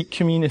through the Sikh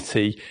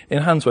community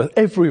in Handsworth.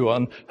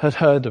 Everyone had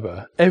heard of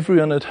her.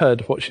 Everyone had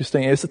heard of what she was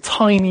doing. It was a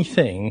tiny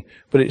thing,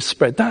 but it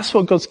spread. That's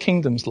what God's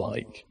kingdom's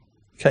like.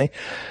 Okay?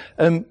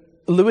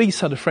 Louise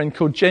had a friend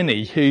called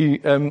Jenny who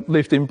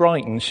lived in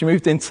Brighton. She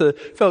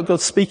felt God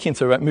speaking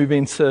to her about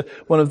moving to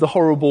one of the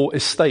horrible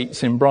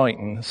estates in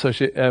Brighton. So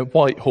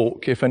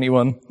Whitehawk, if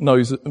anyone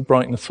knows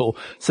Brighton at all.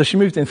 So she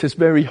moved into this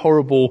very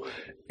horrible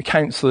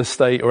council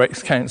estate or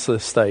ex-council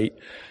estate.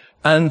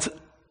 And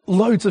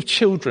loads of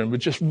children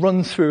would just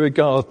run through a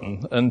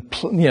garden and,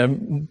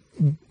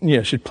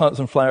 she'd plant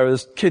some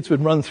flowers. Kids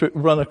would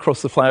run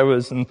across the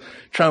flowers and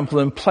trample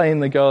and play in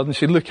the garden.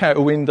 She'd look out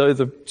a window,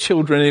 the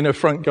children in her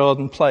front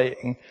garden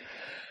playing.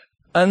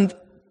 And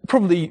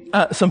probably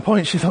at some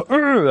point she thought,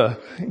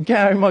 "Get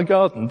out of my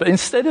garden." But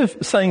instead of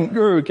saying,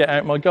 "Get out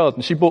of my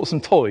garden," she bought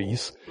some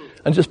toys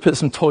and just put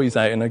some toys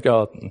out in her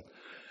garden.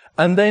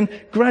 And then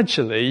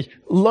gradually,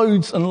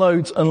 loads and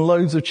loads and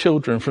loads of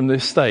children from the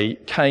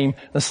estate came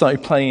and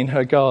started playing in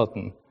her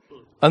garden.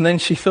 And then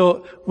she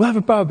thought, "We'll have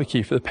a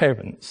barbecue for the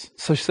parents."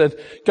 So she said,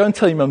 "Go and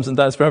tell your mums and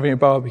dads we're having a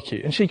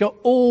barbecue." And she got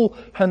all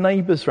her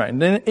neighbours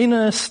round in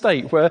an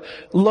estate where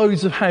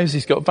loads of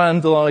houses got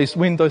vandalised,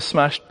 windows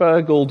smashed,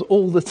 burgled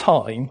all the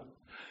time.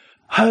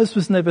 Hers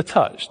was never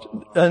touched.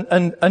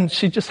 And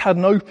she just had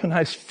an open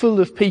house full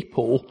of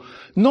people,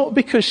 not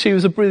because she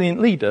was a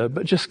brilliant leader,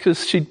 but just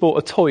because she'd bought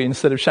a toy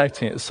instead of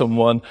shouting at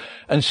someone,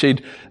 and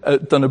she'd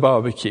done a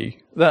barbecue.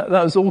 That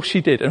was all she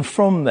did. And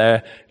from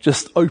there,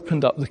 just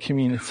opened up the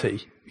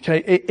community. Okay,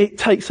 it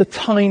takes a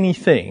tiny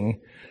thing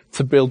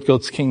to build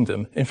God's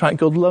kingdom. In fact,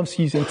 God loves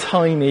using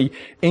tiny,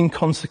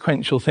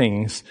 inconsequential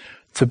things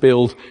to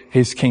build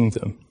his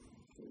kingdom.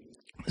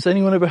 Has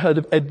anyone ever heard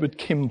of Edward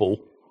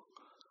Kimball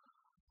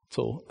at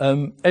all?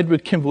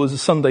 Edward Kimball was a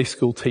Sunday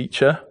school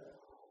teacher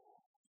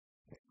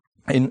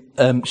in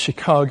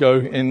Chicago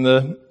in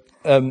the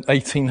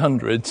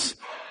 1800s.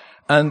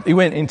 And he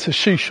went into a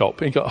shoe shop.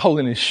 He got a hole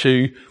in his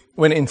shoe,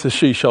 went into the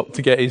shoe shop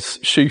to get his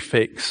shoe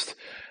fixed.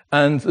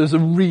 And there's a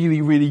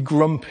really, really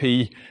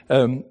grumpy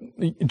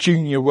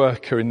junior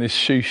worker in this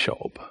shoe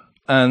shop.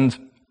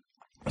 And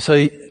so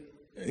he,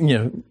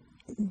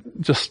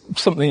 just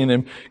something in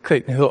him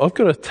clicked. And he thought, I've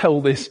got to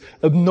tell this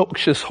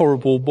obnoxious,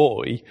 horrible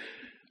boy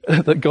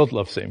that God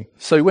loves him.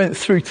 So he went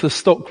through to the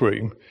stock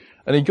room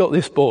and he got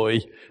this boy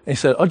and he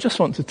said, I just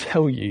want to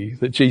tell you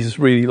that Jesus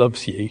really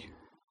loves you.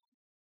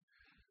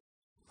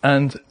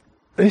 And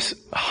this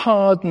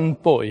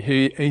hardened boy,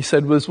 who he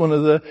said was one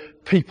of the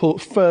people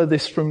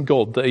furthest from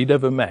God that he'd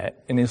ever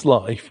met in his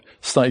life,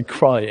 started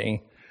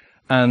crying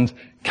and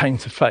came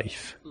to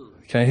faith.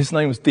 Okay, his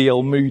name was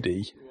D.L.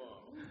 Moody.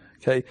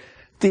 Okay,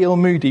 D.L.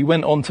 Moody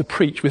went on to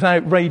preach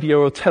without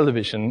radio or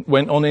television,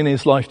 went on in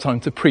his lifetime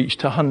to preach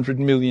to 100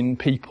 million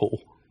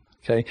people.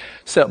 Okay,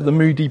 set up the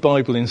Moody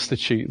Bible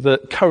Institute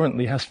that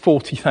currently has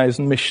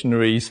 40,000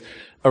 missionaries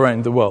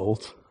around the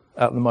world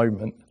at the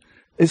moment.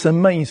 It's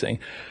amazing.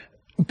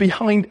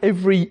 Behind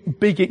every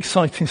big,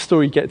 exciting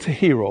story you get to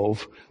hear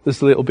of,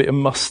 there's a little bit of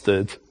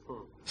mustard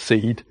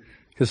seed.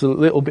 There's a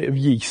little bit of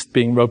yeast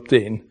being rubbed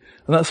in.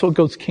 And that's what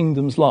God's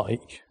kingdom's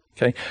like.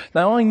 Okay.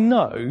 Now, I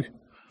know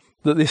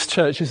that this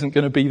church isn't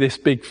going to be this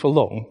big for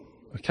long.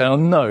 Okay. I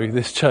know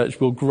this church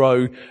will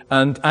grow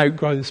and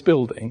outgrow this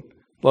building.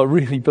 I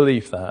really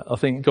believe that. I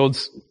think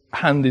God's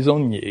hand is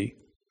on you.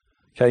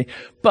 Okay.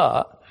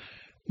 But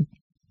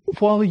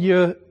while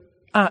you're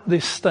at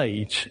this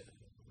stage,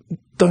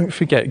 don't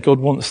forget God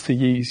wants to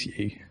use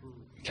you.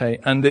 Okay.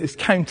 And it's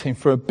counting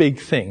for a big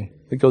thing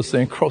that God's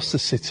doing across the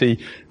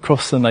city,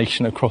 across the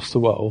nation, across the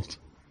world.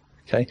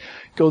 Okay.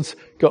 God's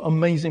got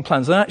amazing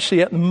plans. And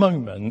actually at the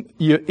moment,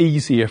 you're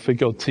easier for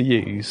God to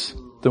use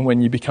than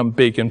when you become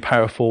big and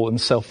powerful and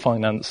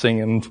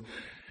self-financing and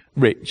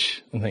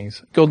rich and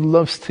things. God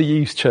loves to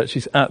use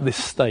churches at this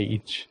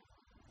stage.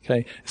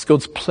 Okay. It's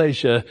God's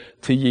pleasure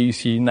to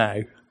use you now.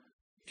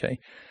 Okay.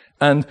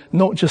 And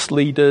not just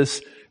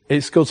leaders,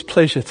 it's God's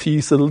pleasure to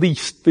use the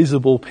least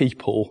visible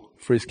people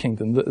for his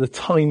kingdom, the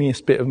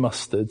tiniest bit of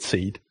mustard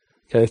seed,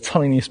 okay, the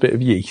tiniest bit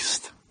of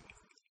yeast.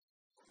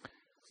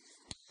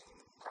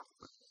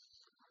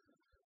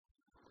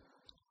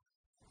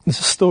 There's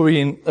a story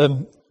in,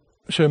 I'm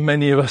sure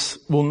many of us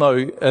will know,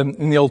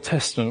 in the Old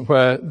Testament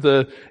where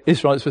the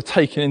Israelites were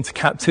taken into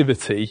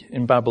captivity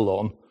in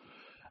Babylon.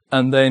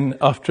 And then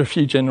after a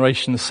few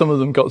generations, some of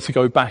them got to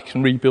go back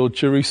and rebuild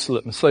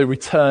Jerusalem. So they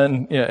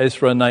return,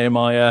 Ezra,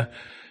 Nehemiah,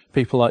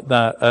 people like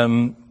that,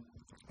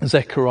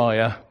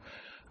 Zechariah,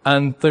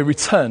 and they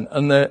return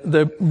and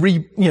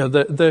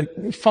they're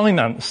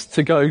financed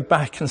to go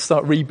back and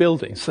start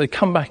rebuilding. So they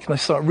come back and they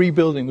start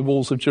rebuilding the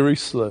walls of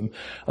Jerusalem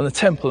and the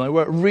temple, and they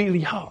work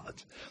really hard.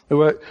 They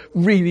work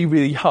really,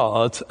 really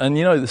hard. And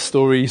you know the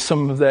story,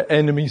 some of their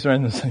enemies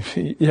around them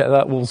say, yeah,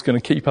 that wall's going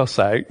to keep us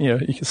out. You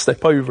can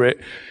step over it,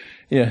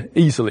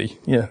 easily.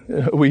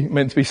 Are we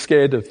meant to be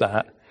scared of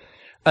that?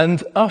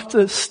 And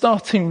after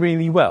starting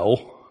really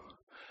well,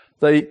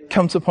 they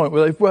come to a point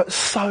where they've worked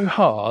so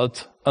hard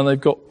and they've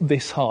got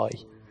this high.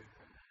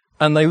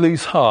 And they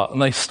lose heart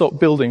and they stop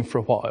building for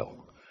a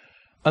while.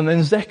 And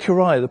then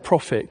Zechariah the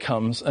prophet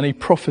comes and he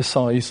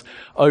prophesies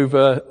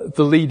over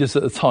the leaders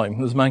at the time.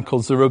 There's a man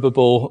called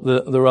Zerubbabel,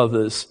 there are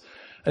others.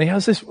 And he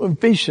has this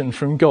vision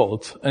from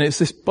God, and it's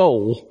this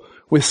bowl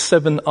with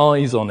 7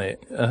 eyes on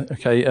it.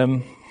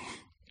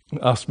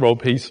 Ask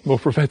Rob, he's more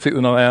prophetic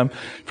than I am,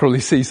 probably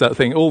sees that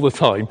thing all the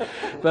time.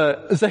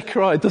 But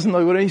Zechariah doesn't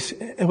know what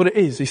it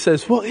is. He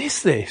says, what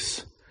is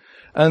this?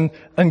 And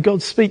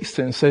God speaks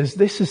to him and says,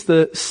 this is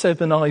the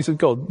 7 eyes of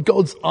God.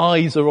 God's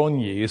eyes are on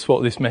you is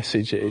what this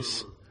message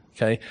is.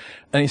 Okay.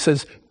 And he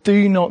says,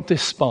 do not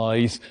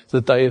despise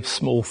the day of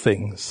small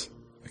things.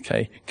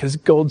 Okay. Because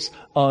God's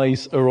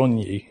eyes are on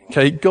you.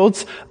 Okay.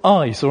 God's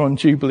eyes are on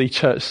Jubilee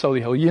Church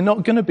Solihull. You're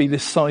not going to be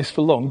this size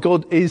for long.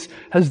 God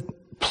has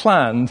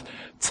planned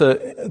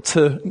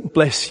to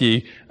bless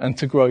you and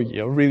to grow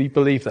you. I really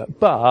believe that.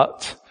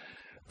 But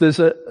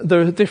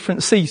there are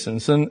different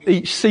seasons, and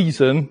each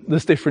season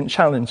there's different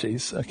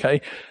challenges,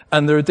 okay?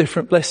 And there are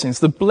different blessings.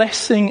 The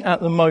blessing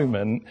at the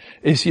moment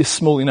is you're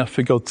small enough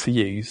for God to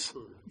use,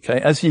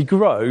 okay? As you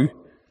grow,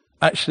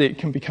 actually it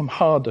can become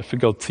harder for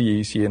God to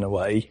use you in a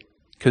way,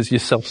 because you're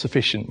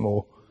self-sufficient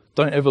more.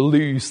 Don't ever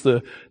lose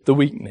the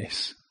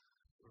weakness.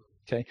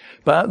 Okay.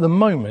 But at the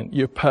moment,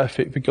 you're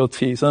perfect for God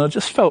to use. And I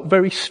just felt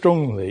very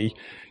strongly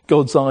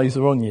God's eyes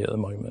are on you at the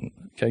moment.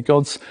 Okay.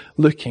 God's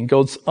looking.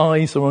 God's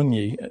eyes are on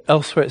you.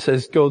 Elsewhere it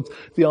says,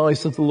 the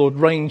eyes of the Lord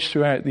range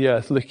throughout the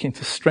earth, looking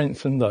to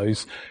strengthen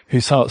those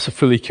whose hearts are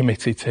fully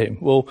committed to him.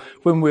 Well,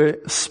 when we're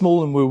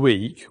small and we're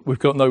weak, we've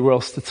got nowhere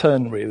else to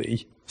turn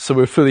really. So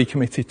we're fully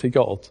committed to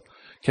God.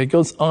 Okay.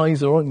 God's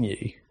eyes are on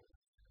you.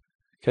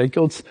 Okay.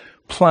 God's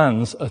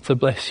plans are to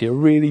bless you. I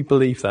really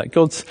believe that.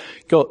 God's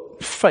got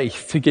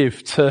faith to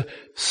give to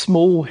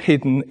small,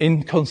 hidden,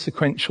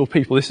 inconsequential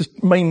people. This is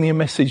mainly a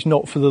message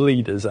not for the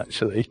leaders,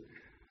 actually.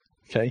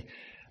 Okay.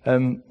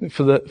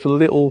 For the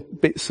little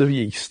bits of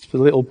yeast, for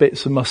the little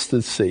bits of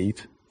mustard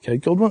seed. Okay.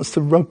 God wants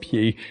to rub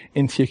you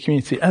into your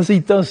community. As he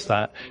does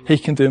that, he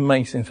can do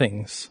amazing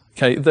things.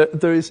 Okay.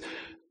 There is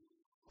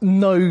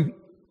no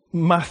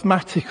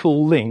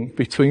mathematical link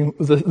between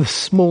the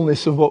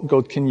smallness of what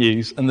God can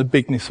use and the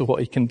bigness of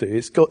what he can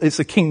do. It's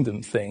a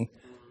kingdom thing.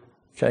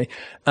 Okay.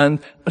 And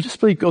I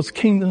just believe God's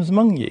kingdom's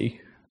among you.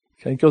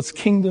 Okay. God's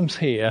kingdom's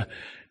here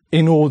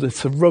in order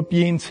to rub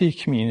you into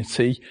your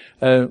community.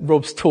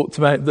 Rob's talked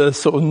about the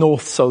sort of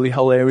North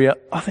Solihull area.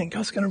 I think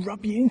God's going to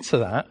rub you into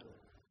that.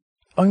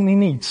 Only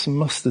needs some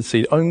mustard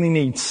seed. Only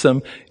needs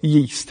some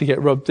yeast to get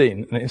rubbed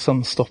in, and it's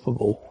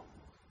unstoppable.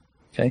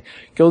 Okay.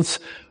 God's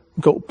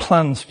got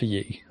plans for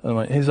you.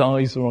 His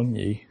eyes are on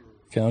you.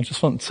 Okay, I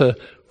just want to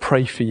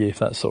pray for you if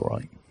that's all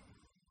right.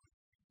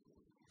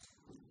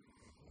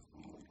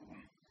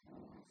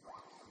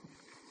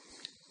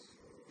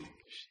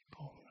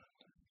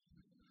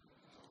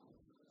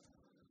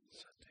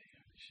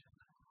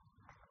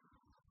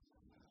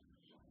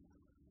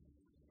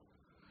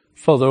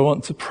 Father, I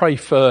want to pray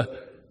for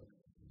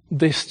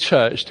this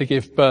church to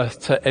give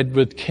birth to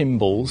Edward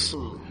Kimballs,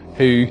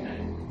 who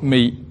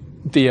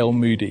meet D.L.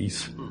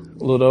 Moody's.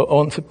 Lord, I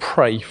want to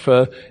pray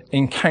for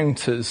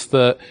encounters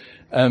that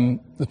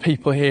the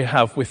people here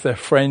have with their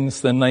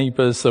friends, their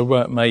neighbours, their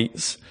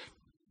workmates.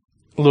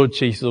 Lord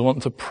Jesus, I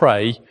want to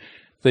pray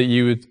that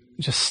you would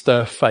just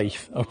stir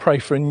faith. I pray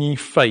for a new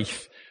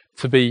faith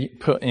to be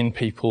put in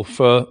people,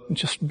 for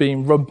just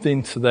being rubbed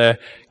into their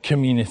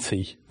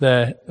community,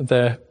 their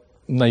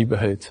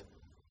neighbourhood.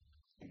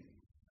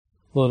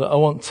 Lord, I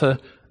want to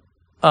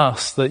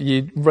ask that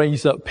you'd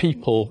raise up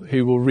people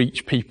who will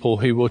reach people,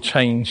 who will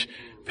change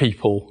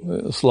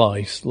people's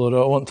lives. Lord,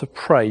 I want to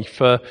pray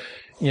for,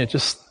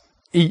 just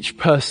each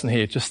person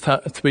here just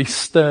to be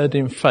stirred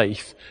in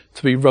faith,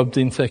 to be rubbed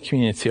into their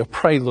community. I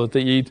pray, Lord,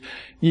 that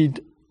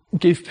you'd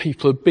give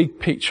people a big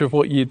picture of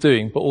what you're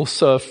doing, but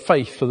also a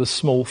faith for the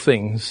small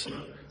things.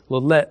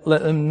 Lord, let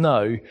them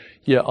know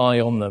your eye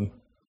on them.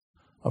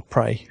 I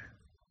pray.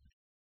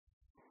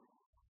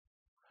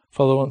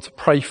 Father, I want to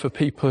pray for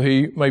people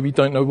who maybe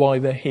don't know why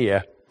they're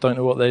here, don't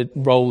know what their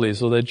role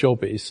is or their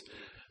job is.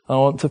 I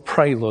want to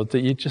pray, Lord,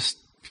 that you just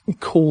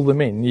call them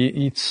in.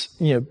 You'd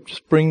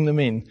just bring them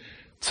in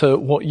to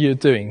what you're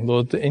doing,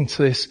 Lord,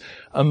 into this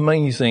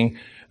amazing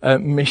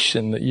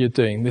mission that you're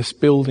doing, this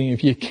building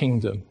of your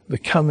kingdom, the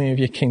coming of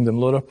your kingdom.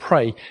 Lord, I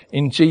pray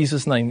in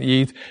Jesus' name that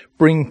you'd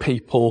bring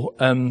people,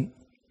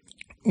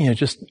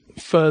 just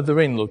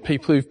further in, Lord,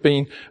 people who've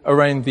been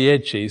around the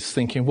edges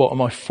thinking, what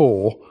am I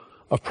for?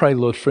 I pray,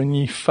 Lord, for a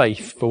new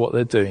faith for what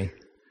they're doing.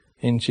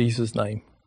 In Jesus' name.